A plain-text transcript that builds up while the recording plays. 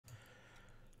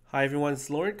Hi everyone, it's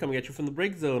Lauren coming at you from the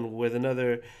break zone with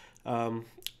another um,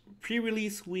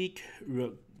 pre-release week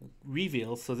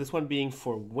reveal. So this one being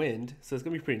for Wind, so it's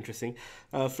gonna be pretty interesting.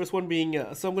 First one being,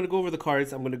 so I'm gonna go over the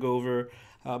cards. I'm gonna go over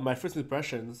my first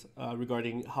impressions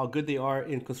regarding how good they are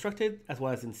in constructed as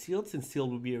well as in sealed. Since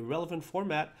sealed will be a relevant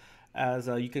format, as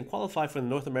you can qualify for the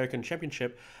North American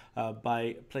Championship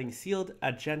by playing sealed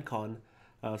at Gen Con.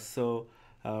 We're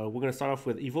going to start off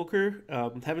with Evoker.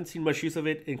 Haven't seen much use of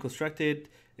it in Constructed.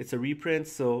 It's a reprint,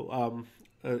 so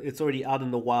it's already out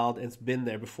in the wild and it's been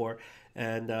there before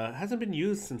and hasn't been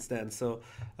used since then. So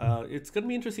it's going to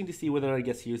be interesting to see whether or not it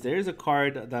gets used. There is a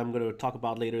card that I'm going to talk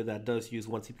about later that does use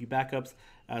 1 CP backups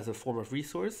as a form of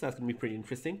resource. That's going to be pretty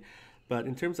interesting. But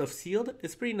in terms of sealed,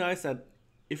 it's pretty nice that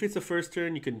if it's a first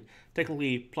turn, you can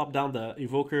technically plop down the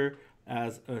Evoker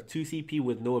as a 2 CP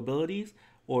with no abilities,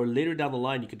 or later down the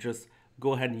line, you could just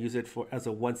go ahead and use it for as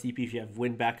a 1 CP if you have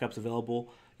wind backups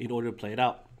available in order to play it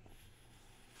out.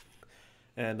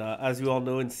 And as you all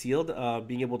know, in sealed,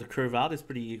 being able to curve out is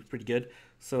pretty good.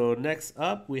 So next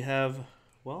up, we have,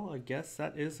 well, I guess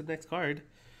that is the next card.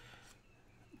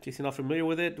 In case you're not familiar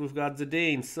with it, we've got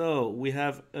Zidane. So we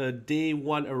have a day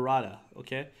one errata.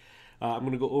 Okay, I'm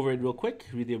gonna go over it real quick.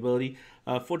 Read the ability.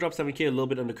 4-drop 7K, a little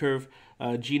bit on the curve.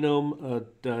 Genome,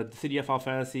 the City of Final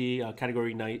Fantasy,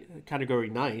 category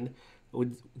 9.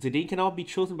 Zidane cannot be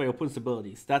chosen by your opponent's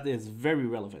abilities. That is very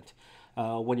relevant.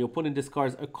 When your opponent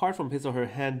discards a card from his or her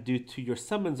hand due to your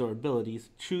summons or abilities,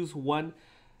 choose one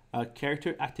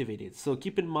character activated. So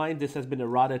keep in mind this has been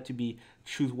errata to be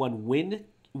choose one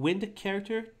wind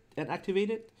character and activate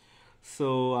it.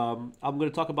 So I'm going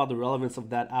to talk about the relevance of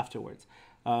that afterwards.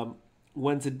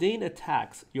 When Zidane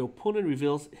attacks, your opponent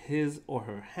reveals his or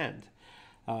her hand.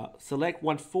 Select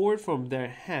one forward from their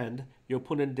hand, your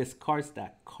opponent discards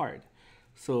that card.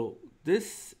 So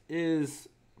this is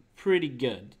pretty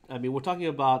good. I mean, we're talking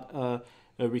about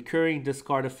a recurring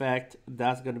discard effect.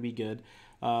 That's going to be good.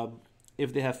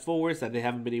 If they have forwards that they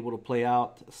haven't been able to play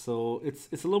out, so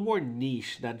it's a little more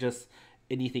niche than just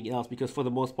anything else. Because for the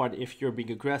most part, if you're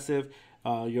being aggressive,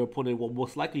 your opponent will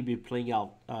most likely be playing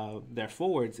out their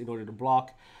forwards in order to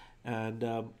block. And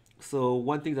so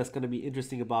one thing that's going to be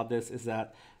interesting about this is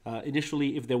that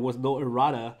initially, if there was no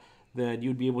errata, then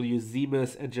you'd be able to use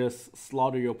Zemus and just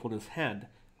slaughter your opponent's hand.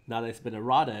 Now that it's been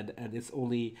errata and it's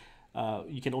only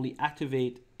you can only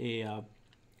activate a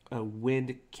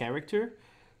wind character,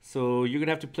 so you're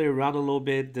gonna have to play around a little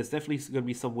bit. There's definitely gonna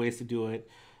be some ways to do it.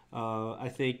 I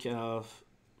think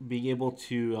being able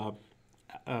to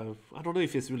I don't know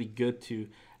if it's really good to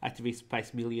activate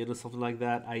Spice Million or something like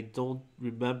that. I don't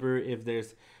remember if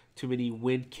there's too many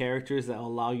wind characters that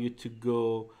allow you to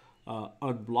go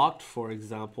unblocked, for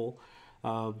example.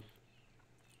 Um,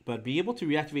 but being able to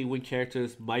reactivate wind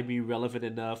characters might be relevant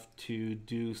enough to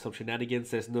do some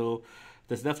shenanigans. There's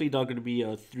definitely not going to be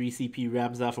a 3 CP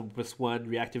Ramza from Opus 1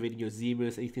 reactivating your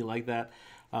Zemus, anything like that.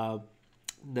 Now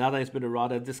that it's been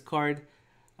errata, this card,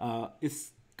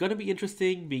 it's going to be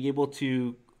interesting. Being able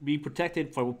to be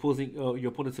protected from opposing your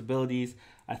opponent's abilities,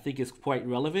 I think is quite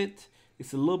relevant.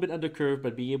 It's a little bit undercurved,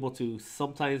 but being able to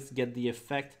sometimes get the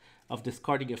effect of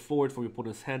discarding a forward from your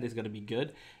opponent's hand is going to be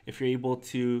good. If you're able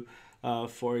to,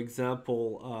 for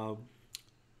example,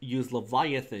 use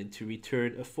Leviathan to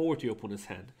return a forward to your opponent's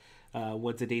hand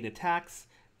when Zidane attacks,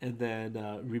 and then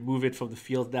remove it from the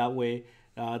field that way,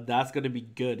 that's going to be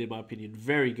good in my opinion.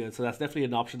 Very good. So that's definitely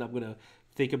an option I'm going to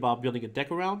think about building a deck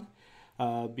around.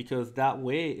 Because that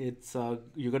way it's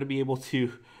you're going to be able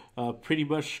to pretty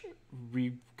much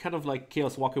kind of like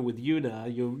Chaos Walker with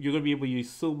Yuna. You're going to be able to use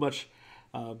so much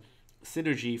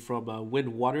synergy from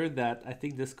Wind Water that I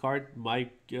think this card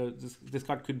might this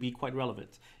card could be quite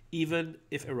relevant, even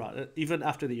if errata, even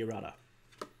after the errata.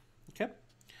 Okay.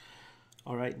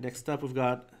 All right. Next up, we've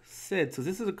got Sid. So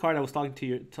this is a card I was talking to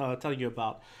you, telling you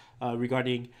about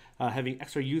regarding having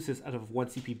extra uses out of 1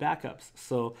 CP backups.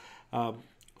 So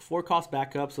 4 cost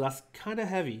backup, so that's kind of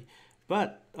heavy.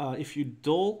 But if you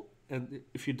dole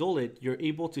it, you're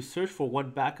able to search for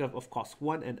one backup of cost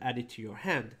 1 and add it to your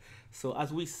hand. So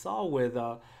as we saw with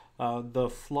the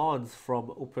Flans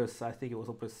from Opus, I think it was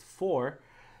Opus 4,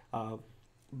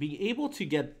 being able to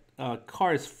get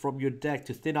cards from your deck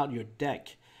to thin out your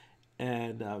deck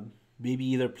and maybe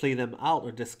either play them out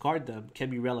or discard them can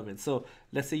be relevant. So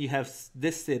let's say you have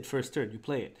this Sid first turn, you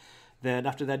play it. Then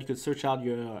after that, you could search out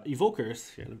your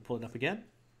evokers. Here, let me pull it up again,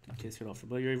 in case you're not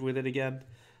familiar with it again.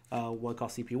 1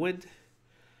 cost CP wind.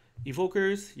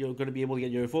 Evokers, you're going to be able to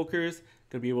get your evokers,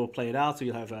 going to be able to play it out. So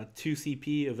you'll have 2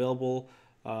 CP available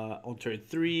on turn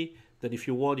 3. Then if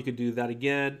you want, you can do that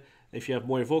again. If you have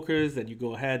more evokers, then you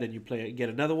go ahead and you get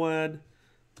another one.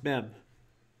 Bam.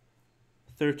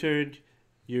 Third turn,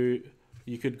 you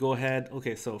could go ahead.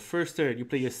 Okay, so first turn you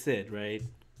play your Sid, right?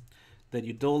 Then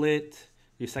you dole it.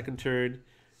 Your second turn,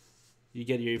 you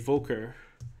get your Evoker.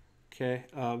 Okay,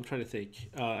 I'm trying to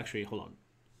think. Actually, hold on.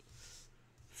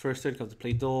 First turn comes to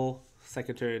play Dole.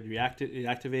 Second turn, it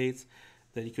activates.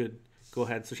 Then you could go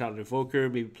ahead and switch out an Evoker,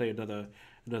 maybe play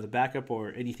another backup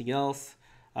or anything else.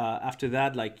 After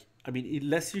that, like, I mean,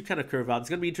 unless you kind of curve out, it's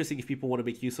gonna be interesting if people want to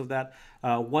make use of that.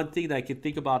 One thing that I can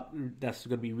think about that's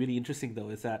gonna be really interesting though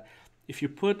is that if you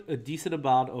put a decent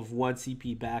amount of 1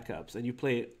 CP backups and you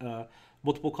play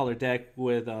multiple color deck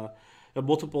with a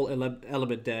multiple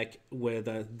element deck with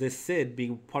this Sid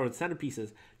being part of the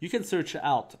centerpieces, you can search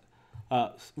out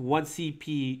 1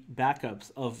 CP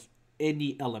backups of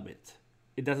any element.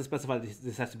 It doesn't specify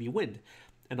this has to be wind.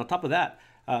 And on top of that,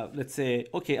 let's say,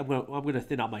 okay, I'm gonna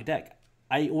thin out my deck.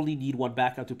 I only need one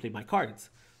backup to play my cards.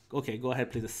 Okay, go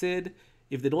ahead, play the Sid.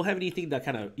 If they don't have anything that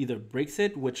kind of either breaks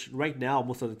it, which right now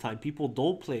most of the time people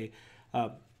don't play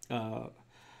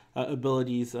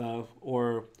abilities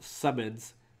or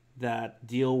summons that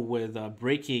deal with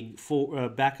breaking full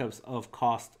backups of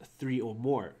cost 3 or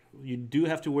more. You do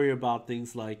have to worry about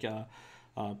things like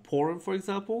Porum, for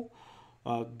example,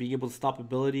 being able to stop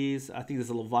abilities. I think there's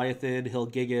a Leviathan,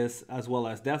 Hilgigas, as well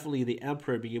as definitely the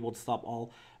Emperor being able to stop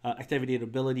all activated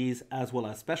abilities as well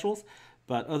as specials.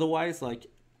 But otherwise, like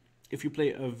if you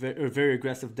play a very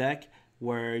aggressive deck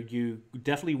where you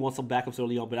definitely want some backups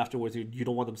early on, but afterwards you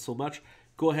don't want them so much,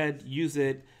 go ahead, use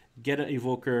it, get an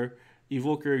Evoker.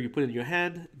 Evoker, you put it in your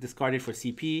hand, discard it for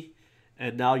CP,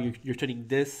 and now you're turning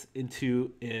this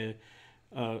into a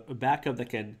backup that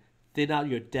can thin out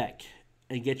your deck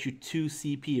and get you 2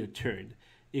 CP a turn,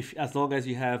 as long as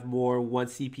you have more 1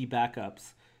 CP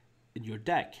backups in your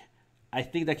deck. I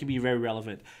think that can be very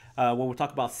relevant. When we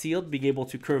talk about sealed, being able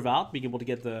to curve out, being able to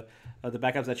get the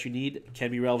backups that you need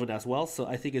can be relevant as well. So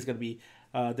I think it's going to be,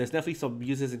 there's definitely some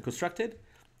uses in constructed,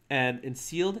 and in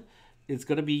sealed, it's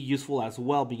going to be useful as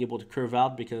well, being able to curve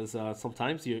out, because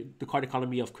sometimes the card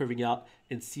economy of curving out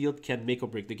in sealed can make or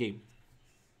break the game.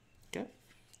 Okay.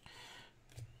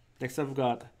 Next up, we've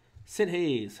got Sid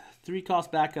Haze, 3-cost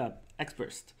backup,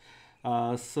 X-Burst.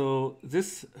 So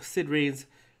this Sid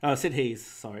Haze,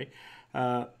 sorry,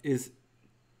 is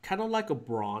kind of like a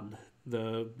Brawn.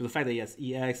 The fact that he has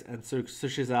EX and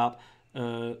searches out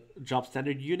a job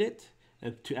standard unit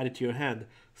and to add it to your hand.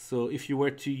 So if you were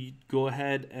to go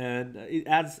ahead and it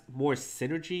adds more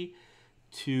synergy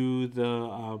to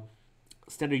the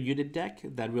standard unit deck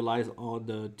that relies on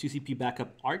the 2 CP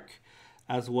backup arc,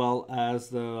 as well as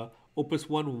the Opus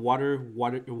I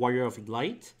Warrior of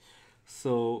Light.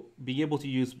 So being able to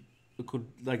use,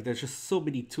 like, there's just so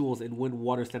many tools in wind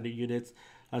water standard units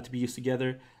to be used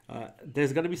together.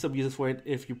 There's going to be some uses for it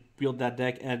if you build that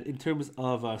deck. And in terms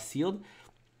of sealed,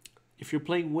 if you're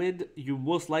playing wind, you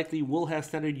most likely will have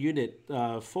standard unit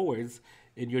forwards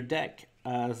in your deck,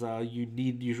 as you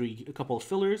need usually a couple of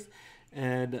fillers,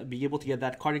 and being able to get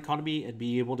that card economy and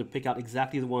be able to pick out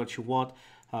exactly the one that you want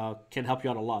can help you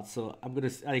out a lot. So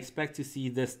I expect to see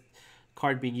this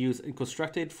card being used in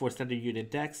constructed for standard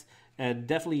unit decks, and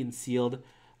definitely in sealed.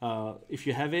 If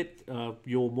you have it,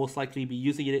 you'll most likely be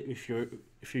using it if you're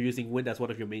using wind as one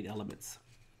of your main elements.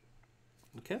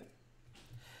 Okay.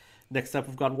 Next up,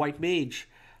 we've got White Mage,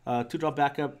 2-drop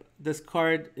backup. This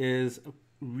card is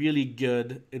really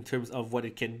good in terms of what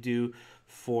it can do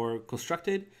for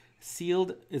constructed.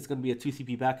 Sealed is going to be a 2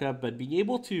 CP backup, but being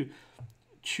able to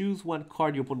choose one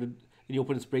card in your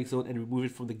opponent's break zone and remove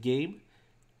it from the game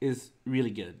is really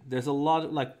good. There's a lot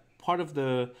of, like, part of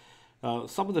the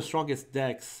some of the strongest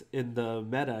decks in the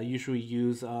meta usually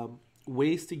use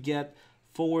ways to get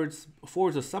forwards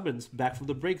or summons back from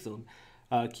the break zone.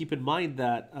 Keep in mind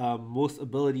that most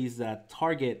abilities that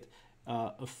target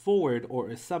a forward or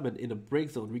a summon in a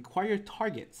break zone require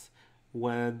targets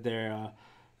when they're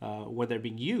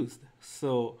being used.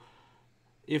 So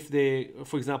if they,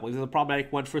 for example, if there's a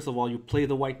problematic one, first of all, you play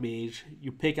the White Mage,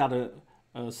 you pick out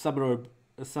a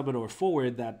summon or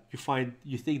forward that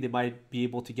you think they might be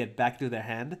able to get back to their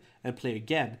hand and play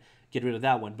again, get rid of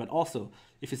that one. But also,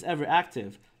 if it's ever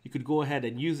active, you could go ahead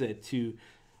and use it to,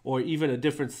 or even a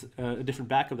different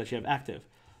backup that you have active.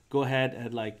 Go ahead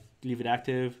and, like, leave it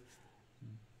active,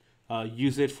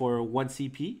 use it for 1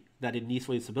 CP that it needs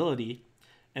for its ability,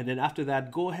 and then after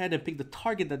that, go ahead and pick the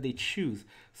target that they choose.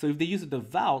 So if they use a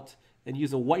Devout and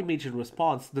use a White Mage in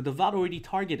response, the Devout already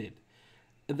targeted.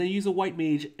 And then use a White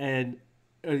Mage and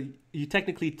you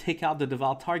technically take out the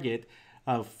Devout target,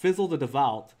 fizzle the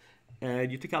Devout,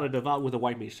 and you take out a Devout with a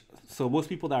White Mage. So most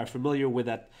people that are familiar with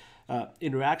that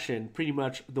interaction, pretty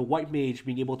much the White Mage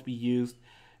being able to be used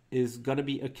is going to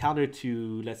be a counter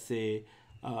to, let's say,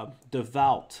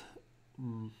 Devout,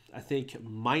 I think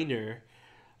Minor,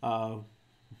 uh,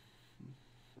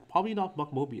 probably not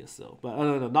Mark Mobius though, but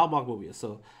no, not Mark Mobius.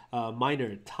 So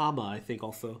Minor, Tama, I think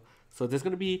also. So there's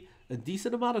going to be a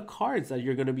decent amount of cards that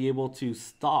you're going to be able to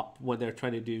stop when they're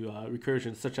trying to do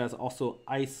recursions, such as also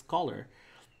Ice Scholar.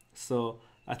 So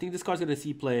I think this card's going to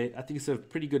see play. I think it's a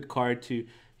pretty good card to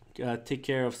take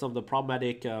care of some of the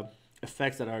problematic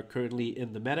effects that are currently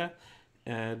in the meta,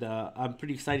 and I'm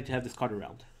pretty excited to have this card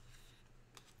around.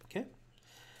 Okay.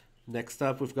 Next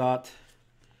up, we've got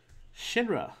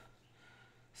Shinra.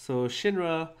 So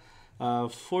Shinra,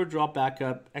 4-drop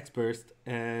backup, X-Burst,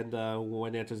 and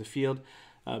when it enters the field,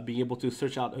 being able to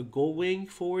search out a Gold Wing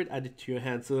forward, add it to your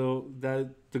hand. So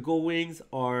the Gold Wings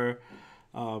are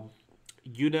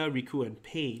Yuna, Riku, and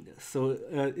Pain. So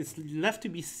it's left to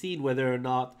be seen whether or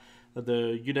not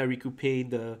the Yuna, Riku, Pain,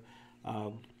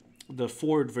 the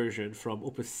forward version from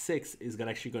Opus 6 is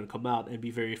actually going to come out and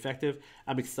be very effective.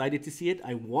 I'm excited to see it.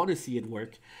 I want to see it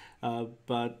work.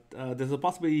 But there's a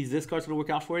possibility this card's going to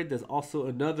work out for it. There's also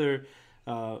another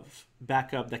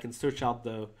backup that can search out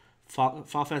the Final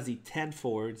Fantasy X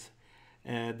forwards.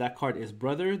 And that card is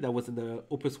Brother. That was in the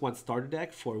Opus 1 starter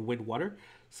deck for Wind Water.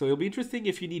 So it'll be interesting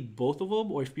if you need both of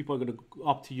them, or if people are going to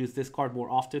opt to use this card more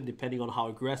often, depending on how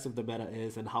aggressive the meta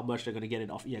is and how much they're going to get it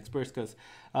off EX Burst. Because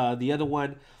the other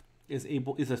one is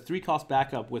a 3-cost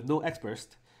backup with no X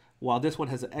Burst, while this one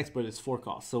has an X Burst, it's 4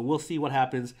 cost. So we'll see what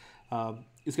happens.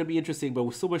 It's going to be interesting, but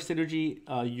with so much synergy,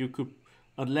 you could,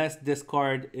 unless this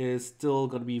card is still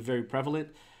going to be very prevalent,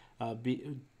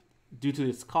 due to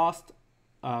its cost,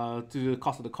 to the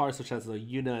cost of the cards, such as the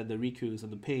Yuna and the Rikus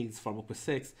and the Pains from Opus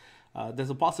 6, there's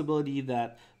a possibility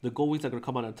that the Gold Wings are going to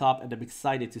come out on top, and I'm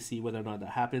excited to see whether or not that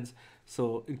happens.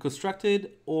 So in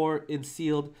Constructed or in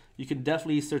Sealed, you can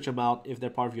definitely search them out if they're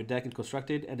part of your deck in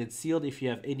Constructed, and in Sealed, if you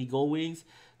have any Gold Wings,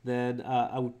 then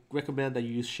I would recommend that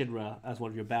you use Shinra as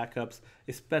one of your backups,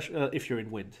 especially if you're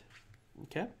in Wind.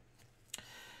 Okay.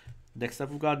 Next up,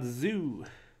 we've got Zoo.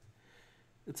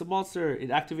 It's a monster. It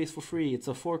activates for free. It's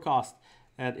a 4-cost,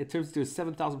 and it turns into a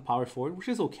 7,000 power forward, which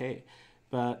is okay.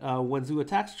 But when Zoo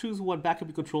attacks, choose one backup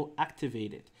you control,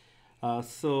 activate it.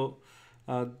 So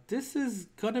this is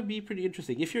going to be pretty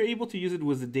interesting. If you're able to use it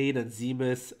with Zidane and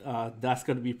Zemus, that's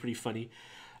going to be pretty funny.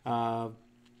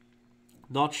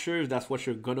 Not sure if that's what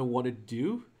you're going to want to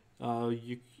do.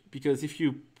 Because if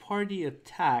you party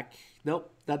attack...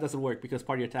 Nope, that doesn't work, because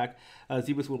party attack,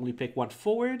 Zemus will only pick one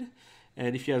forward.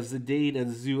 And if you have Zidane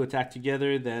and Zoo attack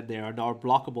together, then they are now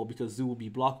blockable, because Zoo will be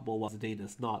blockable while Zidane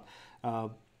is not.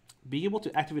 Being able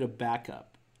to activate a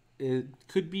backup, it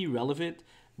could be relevant.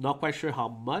 Not quite sure how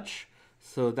much,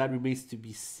 so that remains to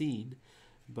be seen.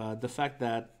 But the fact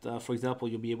that, for example,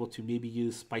 you'll be able to maybe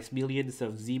use Spice Million instead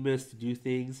of Zemus to do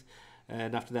things,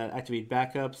 and after that activate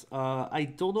backups. I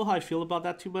don't know how I feel about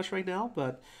that too much right now,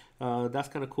 but that's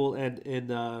kind of cool. And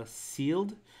in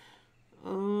Sealed,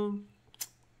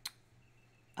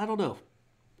 I don't know.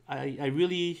 I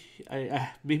really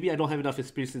maybe I don't have enough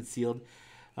experience in Sealed,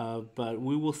 but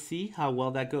we will see how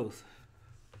well that goes.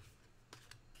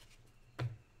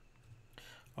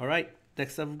 All right,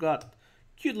 next up we've got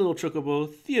cute little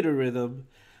Chocobo, Theater Rhythm.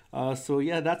 So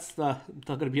yeah, that's not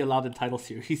going to be allowed in title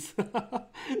series.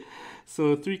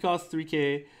 So 3 cost,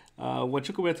 3k. When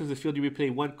Chocobo enters the field, you may play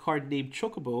one card named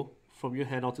Chocobo from your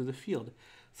hand onto the field.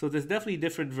 So there's definitely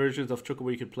different versions of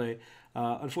Chocobo you can play.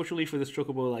 Unfortunately for this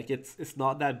Chocobo, like it's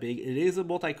not that big. It is a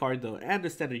multi-card though, and a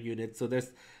standard unit. So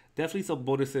there's definitely some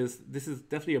bonuses. This is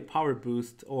definitely a power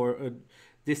boost, or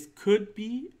this could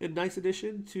be a nice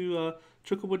addition to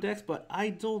Chocobo decks, but I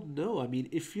don't know. I mean,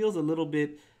 it feels a little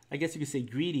bit, I guess you could say,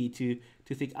 greedy to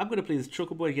think I'm going to play this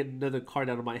Chocobo and get another card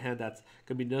out of my hand that's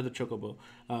going to be another Chocobo.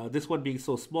 This one being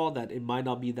so small that it might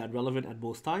not be that relevant at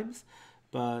most times,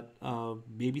 but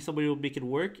maybe somebody will make it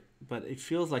work. But it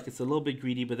feels like it's a little bit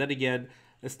greedy. But then again,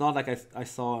 it's not like I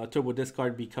saw a Turbo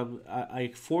Discard become...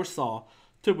 I foresaw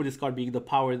Turbo Discard being the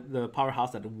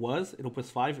powerhouse that it was in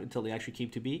Opus 5 until it actually came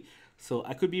to be. So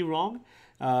I could be wrong.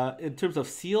 In terms of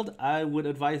Sealed, I would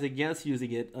advise against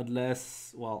using it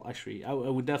unless... Well, actually, I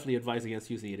would definitely advise against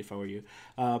using it if I were you.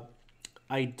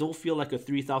 I don't feel like a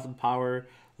 3,000 power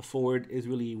forward is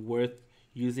really worth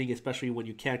using, especially when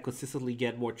you can't consistently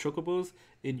get more Chocobos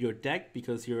in your deck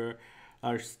because you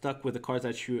are stuck with the cards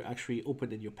that you actually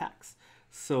opened in your packs.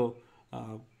 So...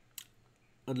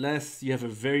 unless you have a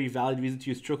very valid reason to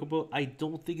use Chocobo, I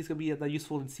don't think it's going to be that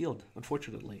useful in Sealed,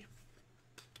 unfortunately.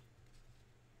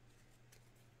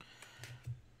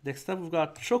 Next up, we've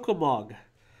got Chocomog.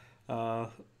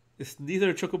 It's neither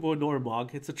a Chocobo nor a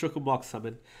Mog. It's a Chocomog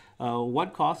summon.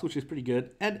 1 cost, which is pretty good.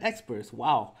 And X-Burst.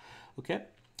 Wow. Okay.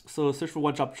 So search for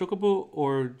one Job Chocobo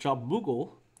or Job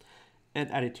Moogle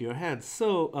and add it to your hand.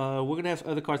 So we're gonna have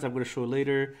other cards I'm gonna show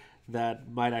later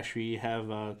that might actually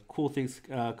have cool things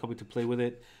coming to play with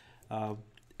it. Um,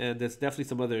 and there's definitely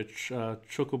some other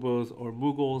chocobos or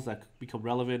moogles that become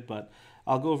relevant, but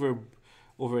I'll go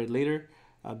over it later.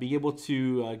 Being able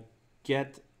to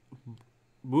get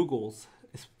moogles,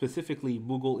 specifically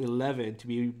Moogle 11, to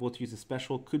be able to use a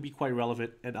special could be quite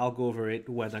relevant, and I'll go over it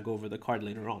when I go over the card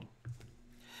later on.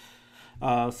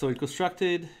 So in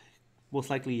constructed, most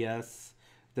likely yes.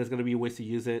 There's going to be ways to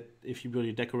use it if you build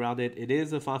your deck around it. It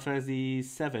is a Final Fantasy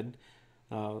VII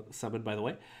summon, by the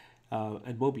way,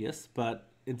 and Mobius, but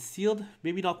in sealed,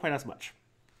 maybe not quite as much.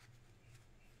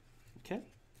 Okay.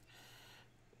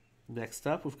 Next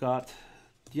up, we've got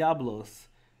Diablos.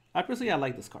 I personally, I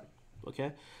like this card.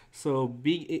 Okay, so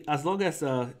being as long as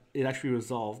it actually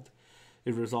resolves,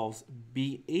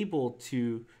 being able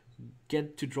to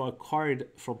get to draw a card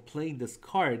from playing this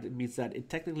card means that it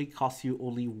technically costs you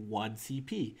only 1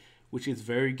 CP, which is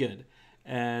very good.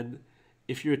 And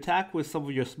if you attack with some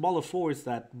of your smaller forwards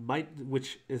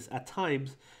which is at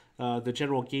times the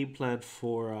general game plan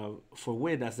for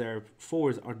win, as their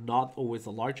forwards are not always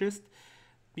the largest,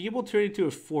 being able to turn into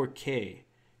a 4K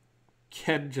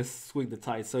can just swing the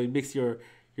tide. So it makes your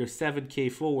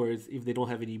 7K forwards, if they don't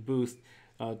have any boost,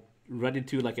 run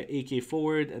into like an 8K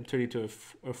forward and turn into a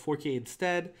 4K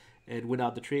instead and win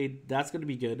out the trade. That's going to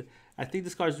be good. I think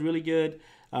this card is really good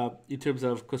in terms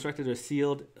of constructed or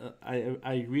sealed.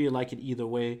 I really like it either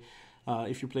way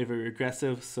if you play very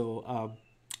aggressive. So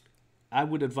I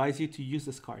would advise you to use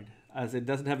this card, as it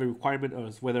doesn't have a requirement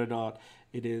as whether or not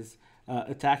it is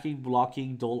attacking,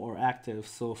 blocking, dull, or active.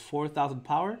 So 4,000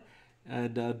 power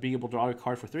and being able to draw a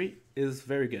card for 3 is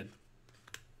very good.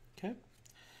 Okay.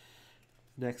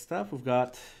 Next up, we've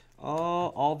got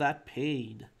all that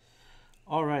pain.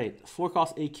 All right, 4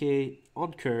 cost AK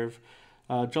on curve.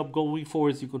 Jump going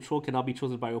forwards you control cannot be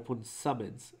chosen by opponent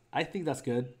summons. I think that's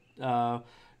good.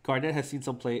 Garnet has seen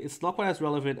some play. It's not quite as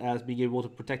relevant as being able to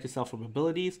protect yourself from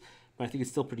abilities, but I think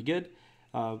it's still pretty good.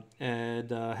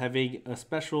 And having a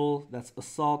special that's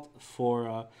Assault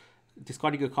for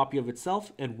discarding a copy of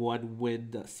itself and 1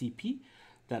 wind CP.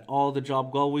 That all the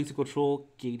job Galways you control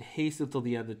gain haste until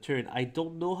the end of the turn. I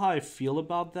don't know how I feel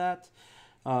about that.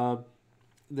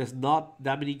 There's not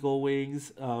that many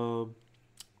Galways.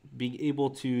 Being able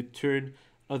to turn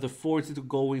other forwards into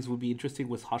Galways would be interesting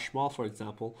with Hushmal, for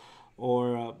example,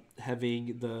 or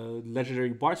having the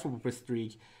legendary Bards from Opus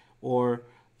 3, or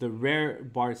the rare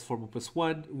Bards from Opus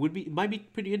 1 might be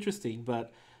pretty interesting,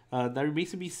 but that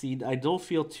remains to be seen. I don't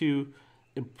feel too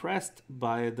impressed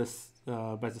by this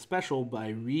by the special, but I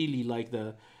really like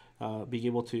the being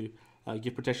able to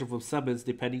give protection from summons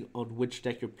depending on which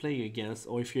deck you're playing against,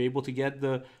 or if you're able to get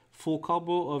the full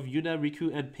combo of Yuna,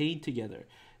 Riku, and Pain together.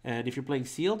 And if you're playing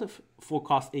sealed, 4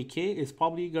 cost AK is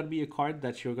probably going to be a card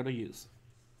that you're going to use.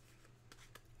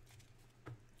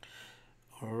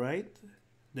 All right.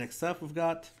 Next up, we've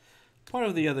got part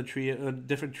of the other trio, a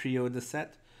different trio in the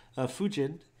set,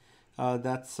 Fujin.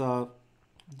 That's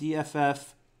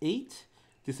DFF 8,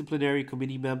 disciplinary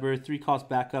committee member, 3 cost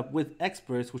backup with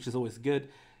experts, which is always good,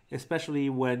 especially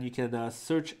when you can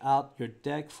search out your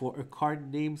deck for a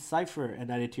card named Cypher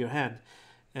and add it to your hand.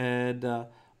 And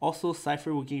also,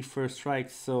 Cypher will gain first strike.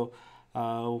 So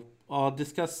I'll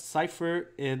discuss Cypher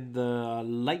in the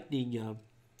lightning,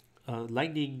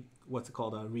 what's it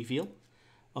called, reveal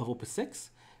of Opus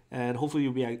 6. And hopefully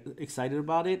you'll be excited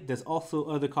about it. There's also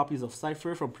other copies of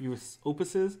Cypher from previous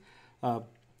opuses.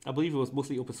 I believe it was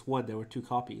mostly Opus 1, there were 2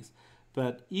 copies.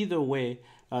 But either way,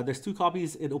 there's 2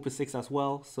 copies in Opus 6 as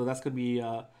well. So that's going to be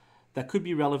that could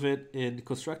be relevant in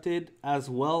constructed as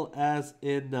well as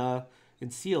in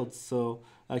sealed. So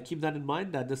keep that in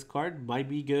mind, that this card might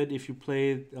be good if you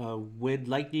play Wind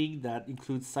Lightning that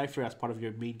includes Cypher as part of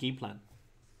your main game plan.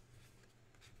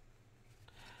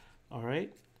 All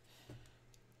right.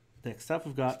 Next up,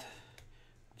 we've got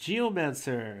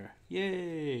Geomancer.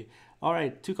 Yay! All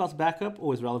right, 2 cost backup,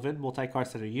 always relevant. Multi-card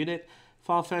center unit.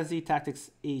 Final Fantasy Tactics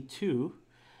A2.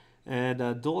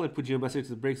 And duel and put Geomancer to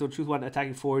the break zone. Choose one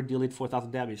attacking forward, deal it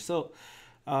 4,000 damage. So,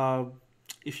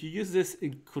 if you use this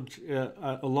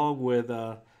along with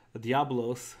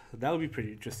Diablos, that would be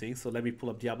pretty interesting. So let me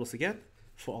pull up Diablos again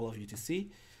for all of you to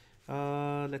see.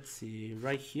 Let's see,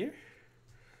 right here.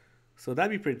 So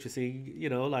that'd be pretty interesting, you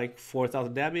know, like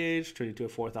 4,000 damage, turn into a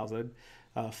 4,000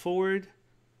 forward.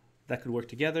 That could work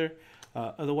together.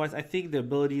 Otherwise, I think the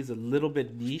ability is a little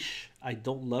bit niche. I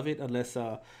don't love it unless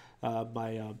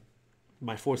my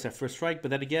force have first strike.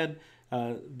 But then again,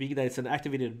 being that it's an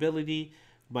activated ability,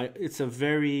 it's a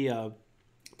very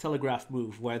telegraph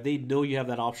move where they know you have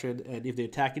that option, and if they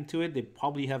attack into it, they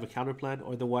probably have a counter plan,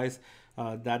 or otherwise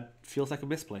that feels like a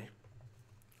misplay.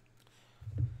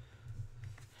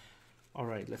 All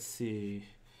right, let's see.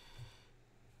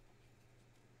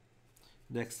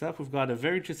 Next up, we've got a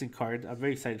very interesting card. I'm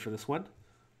very excited for this one.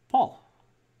 Paul.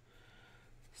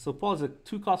 So Paul is a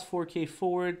 2-cost 4K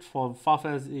forward from Final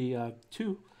Fantasy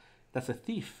 2. That's a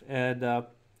thief. And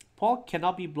Paul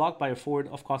cannot be blocked by a forward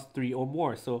of cost 3 or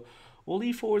more. So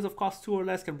only forwards of cost 2 or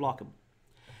less can block him.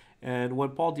 And when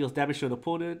Paul deals damage to an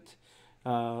opponent,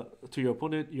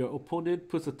 your opponent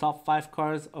puts the top 5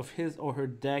 cards of his or her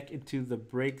deck into the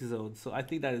break zone. So I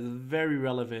think that is very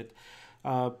relevant.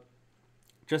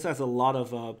 Just as a lot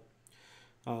of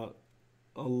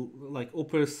like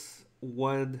Opus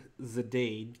I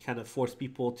Zidane kind of force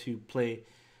people to play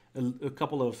a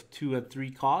couple of 2 and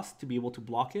 3 costs to be able to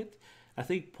block it. I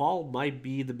think Paul might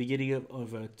be the beginning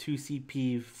of a 2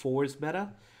 CP forwards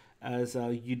meta, as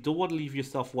you don't want to leave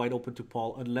yourself wide open to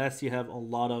Paul unless you have a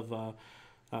lot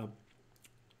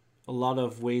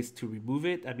of ways to remove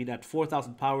it. I mean, at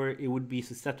 4,000 power, it would be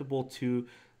susceptible to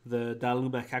the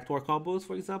Daluma Cactuar combos,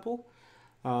 for example.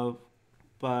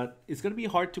 But it's going to be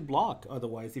hard to block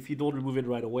otherwise if you don't remove it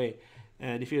right away.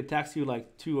 And if it attacks you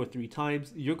like 2 or 3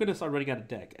 times, you're going to start running out of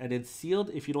deck. And in sealed,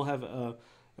 if you don't have a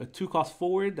 2-cost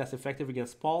forward that's effective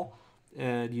against Paul,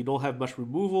 and you don't have much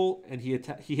removal, and he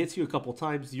hits you a couple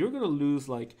times, you're going to lose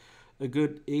like a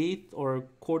good eighth or a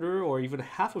quarter or even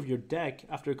half of your deck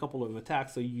after a couple of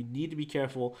attacks. So you need to be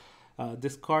careful.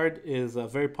 This card is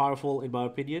very powerful in my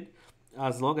opinion,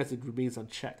 as long as it remains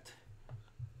unchecked.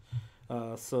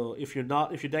 So if your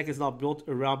deck is not built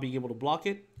around being able to block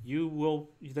it,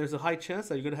 there's a high chance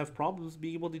that you're going to have problems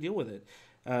being able to deal with it,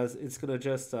 as it's going to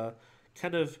just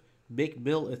kind of make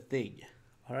mill a thing.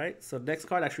 All right, so next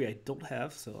card actually I don't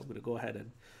have, so I'm going to go ahead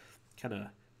and kind of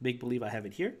make believe I have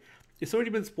it here. It's already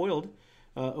been spoiled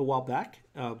a while back.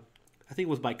 I think it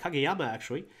was by Kageyama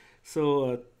actually.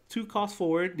 So 2-cost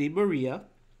forward named Maria,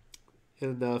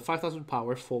 and 5,000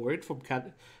 power forward from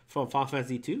Final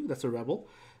Fantasy 2. That's a rebel.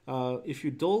 If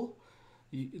you duel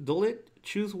it,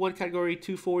 choose one category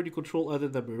 2 forward you control other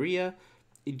than Maria.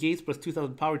 It gains plus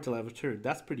 2,000 power till end of turn.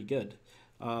 That's pretty good.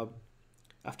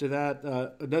 After that,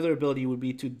 another ability would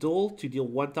be to duel to deal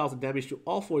 1,000 damage to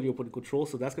all 4 your opponent controls.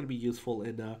 So that's going to be useful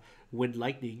in Wind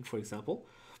Lightning, for example.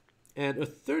 And a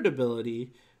third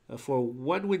ability for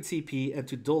 1 win CP and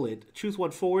to duel it. Choose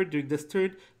one forward during this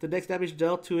turn. The next damage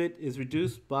dealt to it is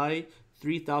reduced by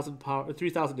 3,000 power,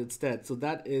 3,000 instead. So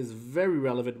that is very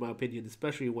relevant in my opinion,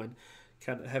 especially when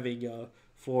kind of having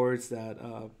forwards that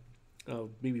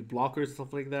maybe blockers or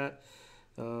something like that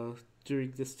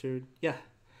during this turn. Yeah.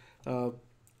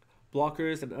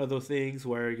 Blockers and other things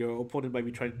where your opponent might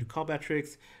be trying to do combat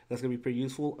tricks. That's going to be pretty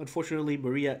useful. Unfortunately,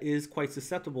 Maria is quite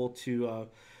susceptible to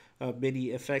many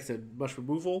effects and much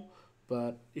removal.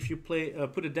 But if you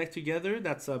put a deck together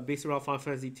that's based around Final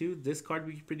Fantasy 2, this card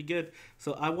would be pretty good.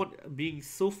 So I want being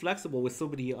so flexible with so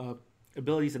many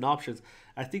abilities and options.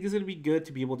 I think it's going to be good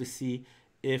to be able to see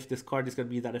if this card is going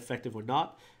to be that effective or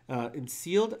not. In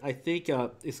sealed, I think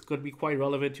it's going to be quite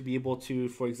relevant to be able to,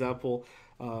 for example,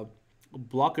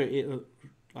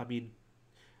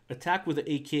 attack with an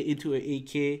AK into an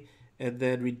AK and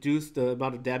then reduce the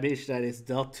amount of damage that is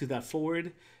dealt to that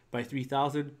forward by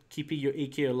 3,000, keeping your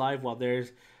AK alive while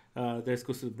theirs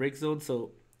goes to the break zone.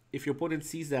 So if your opponent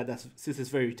sees since it's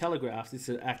very telegraphed, it's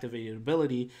an activated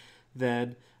ability,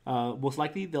 then most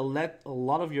likely they'll let a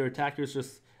lot of your attackers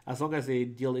just, as long as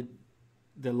they're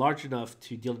large enough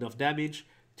to deal enough damage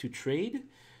to trade,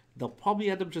 they'll probably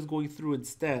end up just going through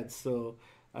instead. So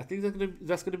I think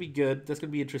that's gonna be good. That's gonna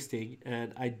be interesting,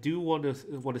 and I do want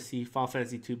to see Final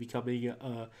Fantasy 2 becoming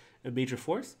a major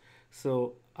force.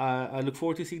 So I look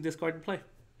forward to seeing this card in play.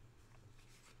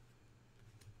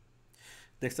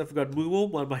 Next up, we got Mumu,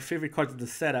 one of my favorite cards in the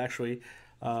set actually.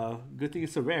 Good thing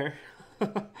it's a rare.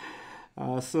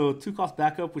 So 2-cost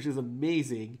backup, which is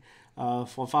amazing.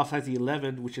 From Final Fantasy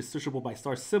 11, which is searchable by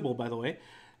Star Symbol, by the way.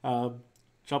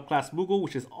 Jump class Moogle,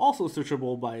 which is also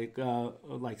searchable by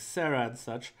like Sarah and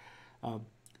such.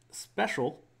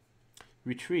 Special,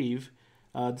 retrieve.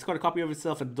 Discard a copy of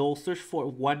itself and duel. Search for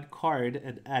one card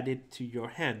and add it to your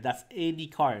hand. That's any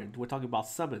card. We're talking about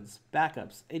summons,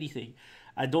 backups, anything.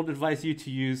 I don't advise you to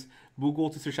use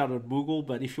Moogle to search out a Moogle,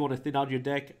 but if you want to thin out your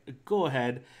deck, go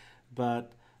ahead.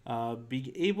 But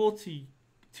being able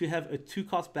to have a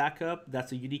 2-cost backup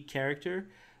that's a unique character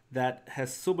that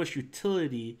has so much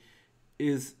utility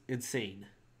is insane.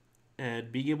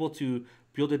 And being able to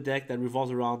build a deck that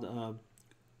revolves around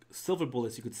silver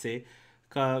bullets, you could say,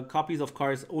 copies of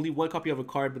cards, only one copy of a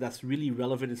card, but that's really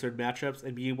relevant in certain matchups,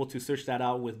 and being able to search that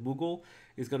out with Moogle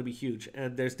is going to be huge.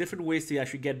 And there's different ways to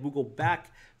actually get Moogle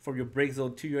back from your break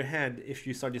zone to your hand if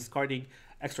you start discarding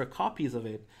extra copies of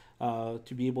it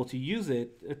to be able to use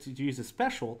it, to use a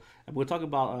special. And we're talking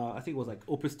about, I think it was like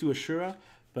Opus 2 Ashura,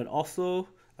 but also,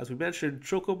 as we mentioned,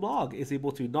 Chocomog is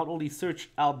able to not only search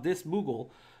out this Moogle,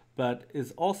 but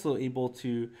is also able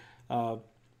to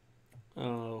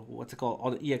what's it called,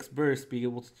 on the EX burst, being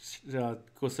able to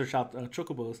go search out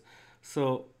chocobos.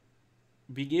 So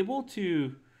being able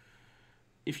to,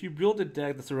 if you build a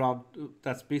deck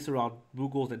that's based around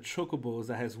Moogles and chocobos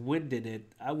that has wind in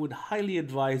it, I would highly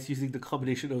advise using the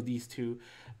combination of these two.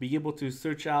 Being able to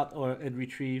search out and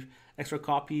retrieve extra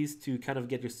copies to kind of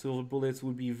get your silver bullets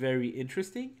would be very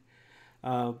interesting.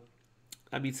 Um,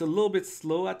 I mean, it's a little bit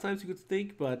slow at times, you could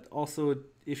think, but also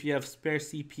if you have spare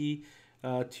CP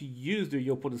to use during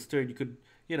your opponent's turn, you could,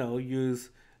 use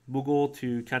Moogle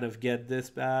to kind of get this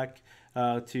back,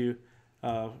 to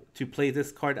play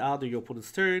this card out during your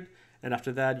opponent's turn, and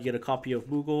after that, you get a copy of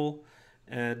Moogle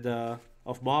and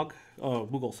of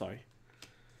Moogle, sorry.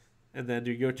 And then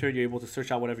during your turn, you're able to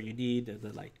search out whatever you need and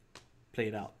then play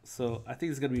it out. So I think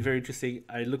it's going to be very interesting.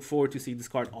 I look forward to seeing this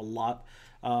card a lot.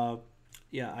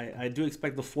 Yeah, I do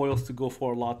expect the foils to go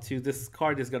for a lot too. This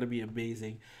card is going to be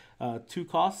amazing. 2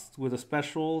 costs with a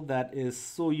special that is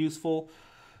so useful.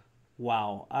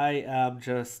 Wow, I am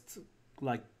just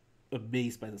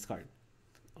amazed by this card.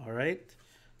 All right,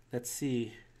 let's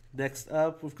see. Next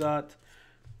up, we've got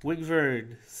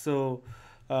Wingvern. So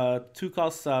 2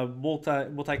 costs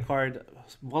multi card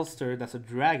monster that's a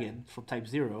dragon from type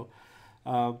 0.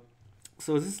 So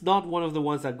this is not one of the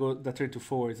ones that turn to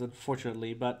forwards,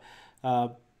 unfortunately, but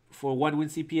for 1 win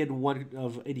CP and 1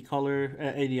 of any color,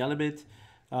 any element,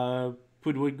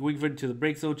 put Wingvern to the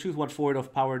break zone, choose 1 forward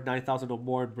of power 9,000 or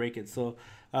more and break it. So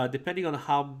depending on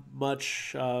how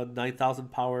much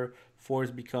 9,000 power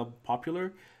forwards become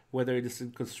popular, whether it is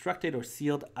in constructed or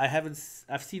sealed,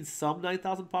 I've seen some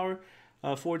 9,000 power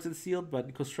forwards in sealed, but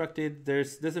in constructed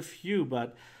there's a few,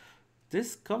 but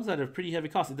this comes at a pretty heavy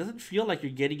cost. It doesn't feel like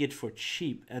you're getting it for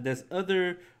cheap, and there's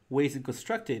other ways in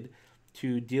constructed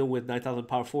to deal with 9,000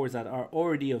 power forwards that are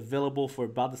already available for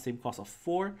about the same cost of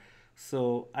 4.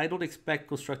 So I don't expect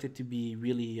constructed to be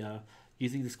really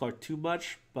using this card too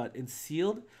much, but in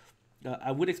sealed,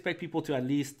 I would expect people to at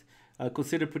least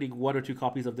consider putting 1 or 2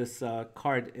 copies of this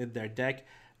card in their deck,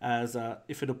 as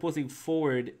if an opposing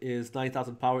forward is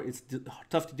 9,000 power, it's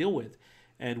tough to deal with,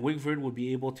 and Wingvern would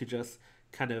be able to just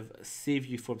kind of save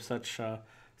you from such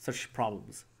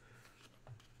problems.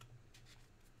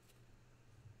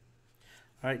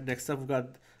 All right, next up we've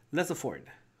got Lesaford.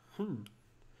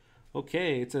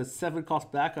 Okay, it's a 7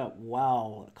 cost backup.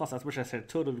 Wow, it costs as much as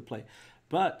Total to play,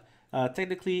 but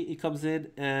technically it comes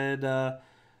in and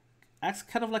acts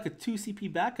kind of like a 2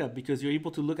 CP backup, because you're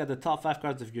able to look at the top 5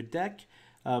 cards of your deck,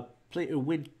 play a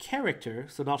win character,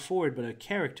 so not forward but a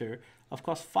character of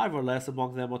cost 5 or less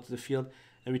among them onto the field,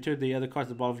 and return the other cards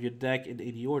at the bottom of your deck in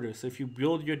any order. So if you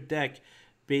build your deck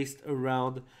based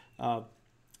around 5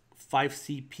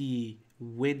 CP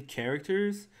win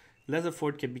characters,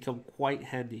 Lesaford can become quite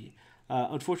handy.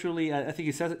 Unfortunately, I think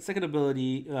his second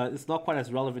ability is not quite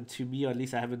as relevant to me, or at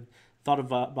least I haven't thought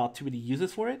about too many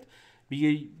uses for it.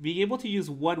 Being able to use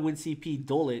 1 win CP,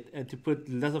 dole it, and to put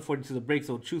Lesaford into the break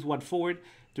zone, choose 1 forward.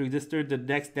 During this turn, the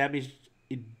next damage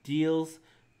it deals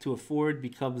to a forward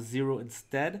becomes 0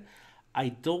 instead. I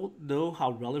don't know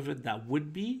how relevant that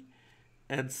would be,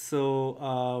 and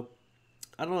so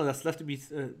I don't know. That's left to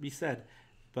be said,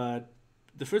 but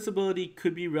the first ability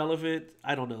could be relevant.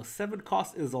 I don't know. 7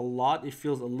 cost is a lot. It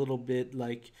feels a little bit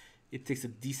like it takes a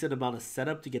decent amount of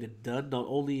setup to get it done, not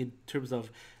only in terms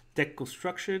of deck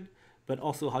construction, but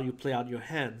also how you play out your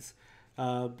hands.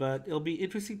 But it'll be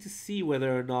interesting to see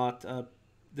whether or not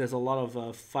there's a lot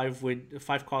of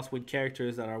 5 cost win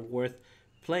characters that are worth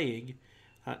playing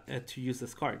to use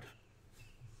this card.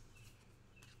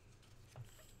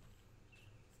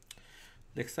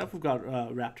 Next up, we've got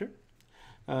Raptor.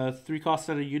 3 cost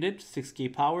on a unit,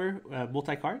 6k power,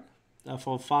 multi-card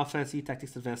from Final Fantasy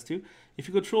Tactics Advance 2. If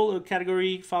you control a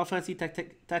category Final Fantasy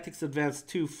Tactics Advance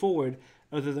 2 forward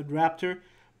other than Raptor,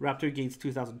 Raptor gains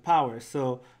 2,000 power.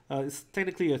 So it's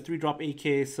technically a 3-drop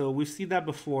AK, so we've seen that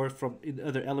before in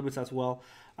other elements as well.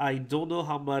 I don't know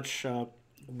how much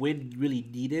wind really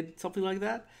needed something like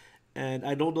that, and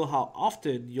I don't know how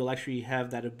often you'll actually have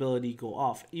that ability go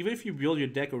off. Even if you build your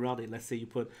deck around it, let's say you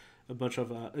put a bunch of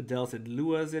Adels and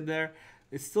Luas in there,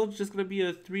 it's still just going to be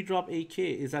a 3-drop AK.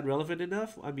 Is that relevant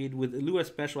enough? I mean, with Lua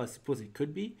special, I suppose it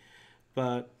could be,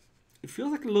 but it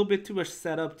feels like a little bit too much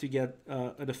setup to get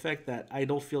an effect that I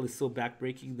don't feel is so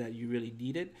backbreaking that you really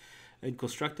need it in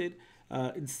constructed.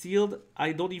 In sealed,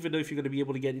 I don't even know if you're going to be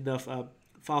able to get enough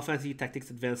Final Fantasy Tactics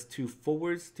Advanced 2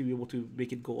 forwards to be able to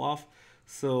make it go off.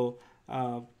 So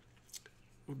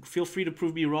feel free to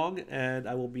prove me wrong, and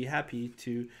I will be happy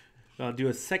to do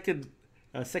a second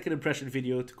impression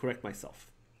video to correct myself.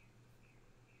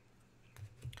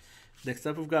 Next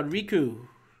up, we've got Riku.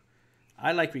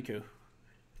 I like Riku.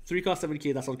 3 cost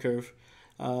 7k, that's on curve.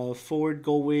 Forward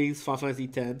gold wings, Final Fantasy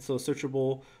X, so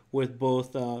searchable with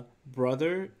both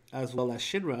Brother as well as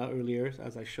Shinra earlier,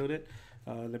 as I showed it.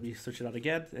 Let me search it out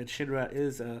again. And Shinra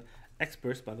is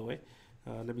X-Burst, by the way.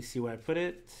 Let me see where I put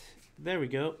it. There we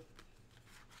go.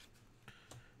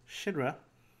 Shinra.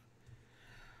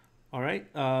 All right.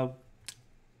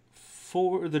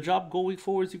 For the job going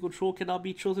forwards you control cannot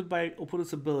be chosen by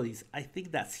opponent's abilities. I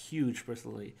think that's huge,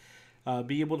 personally.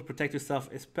 Being able to protect yourself,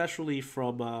 especially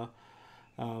from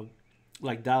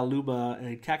like Dialuma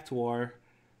and Cactuar,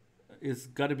 is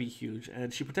gonna be huge.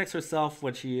 And she protects herself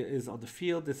when she is on the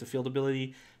field. It's a field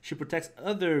ability. She protects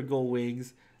other Gold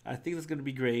Wings. I think that's gonna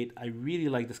be great. I really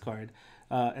like this card.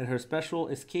 And her special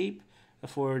Escape,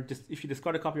 for if you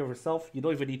discard a copy of herself, you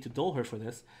don't even need to duel her for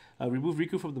this. Remove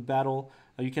Riku from the battle.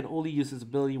 You can only use this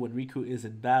ability when Riku is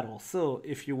in battle. So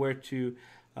if you were to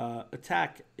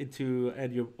attack into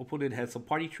and your opponent has some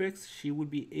party tricks, she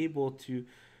would be able to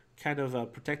kind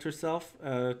of protect herself.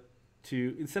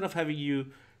 To instead of having you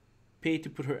pay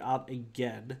to put her out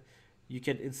again, you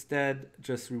can instead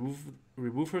just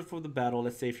remove her from the battle.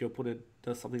 Let's say if your opponent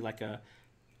does something like a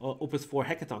Opus 4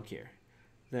 Hecaton here,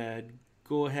 then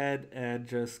go ahead and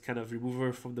just kind of remove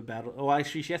her from the battle. Oh,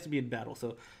 actually, she has to be in battle,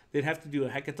 so they'd have to do a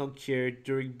Hecaton cure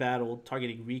during battle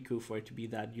targeting Riku for it to be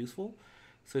that useful.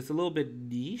 So it's a little bit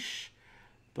niche,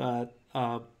 but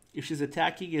if she's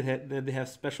attacking and then they have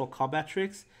special combat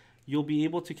tricks, you'll be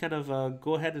able to kind of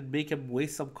go ahead and make him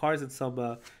waste some cards and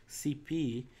some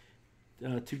CP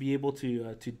to be able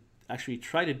to actually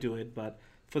try to do it. But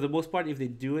for the most part, if they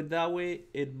do it that way,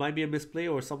 it might be a misplay,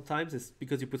 or sometimes it's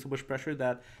because you put so much pressure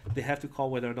that they have to call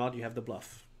whether or not you have the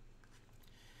bluff.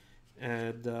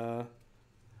 And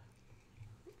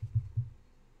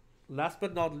last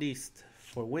but not least,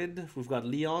 for Wind, we've got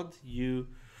Leon. You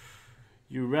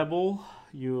Rebel,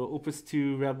 you Opus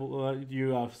 2 Rebel,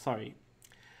 sorry,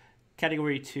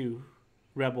 Category 2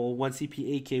 Rebel, 1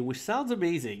 CP AK, which sounds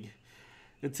amazing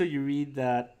until you read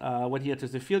that when he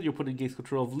enters the field, your opponent gains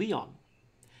control of Leon.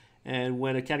 And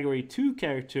when a Category 2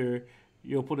 character,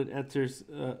 your opponent enters,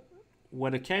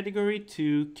 when a Category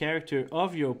 2 character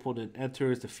of your opponent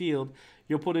enters the field,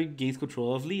 your opponent gains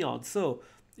control of Leon. So,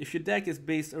 if your deck is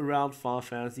based around Final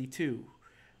Fantasy 2,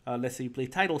 let's say you play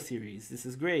Title Series, this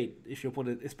is great. If your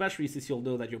opponent, especially since you'll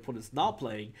know that your opponent's not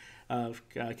playing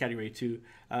Category 2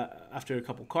 after a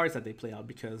couple cards that they play out,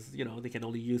 because, you know, they can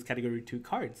only use Category 2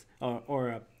 cards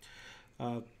or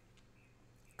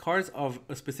cards of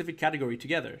a specific category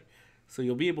together. So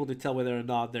you'll be able to tell whether or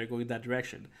not they're going that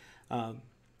direction.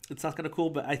 It sounds kind of cool,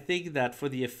 but I think that for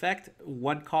the effect,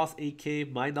 1 cost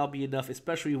 8k might not be enough,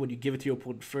 especially when you give it to your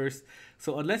opponent first.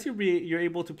 So unless you're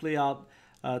able to play out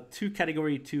 2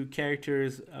 Category 2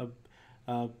 characters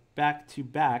back to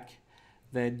back,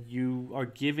 then you are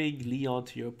giving Leon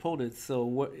to your opponent. So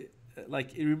what,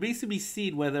 like, it remains to be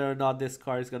seen whether or not this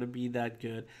card is going to be that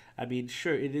good. I mean,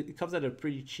 sure, it comes at a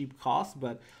pretty cheap cost,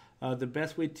 but the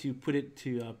best way to put it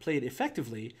to play it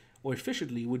effectively or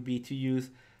efficiently would be to use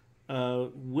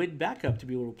Wind backup to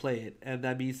be able to play it, and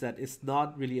that means that it's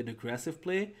not really an aggressive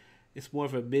play. It's more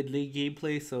of a mid-lane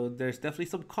gameplay, so there's definitely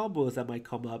some combos that might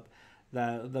come up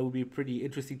that would be pretty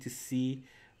interesting to see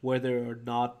whether or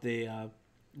not they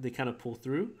kind of pull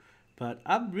through. But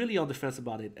I'm really on the fence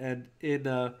about it. And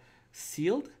in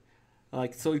Sealed,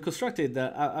 like, so in Constructed,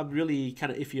 I'm really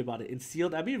kind of iffy about it. In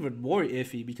Sealed, I'm even more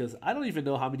iffy because I don't even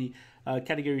know how many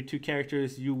Category 2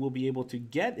 characters you will be able to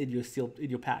get in your Sealed, in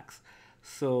your packs.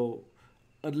 So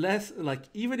unless, like,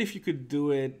 even if you could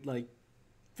do it like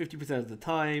 50% of the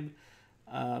time,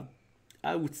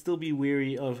 I would still be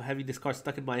weary of having this card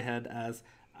stuck in my hand, as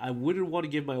I wouldn't want to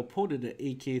give my opponent an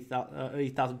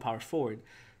 8,000 power forward.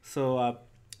 So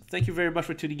thank you very much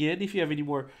for tuning in. If you have any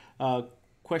more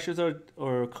questions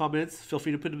or comments, feel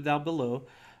free to put them down below.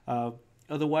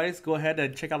 Otherwise, go ahead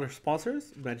and check out our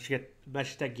sponsors,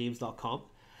 MagicTechGames.com,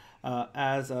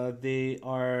 as they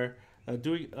are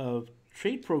doing a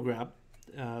trade program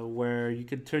where you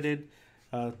can trade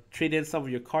in some of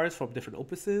your cards from different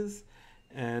opuses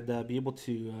and be able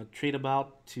to trade them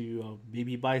out to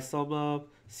maybe buy some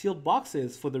sealed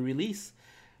boxes for the release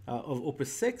of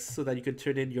Opus 6, so that you can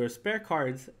turn in your spare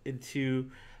cards into,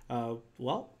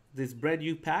 well, these brand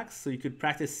new packs so you could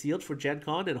practice sealed for Gen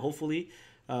Con and hopefully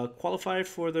qualify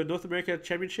for the North America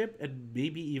Championship and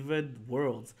maybe even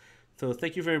Worlds. So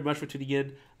thank you very much for tuning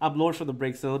in. I'm Lawrence from the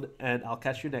Break Zone, and I'll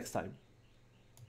catch you next time.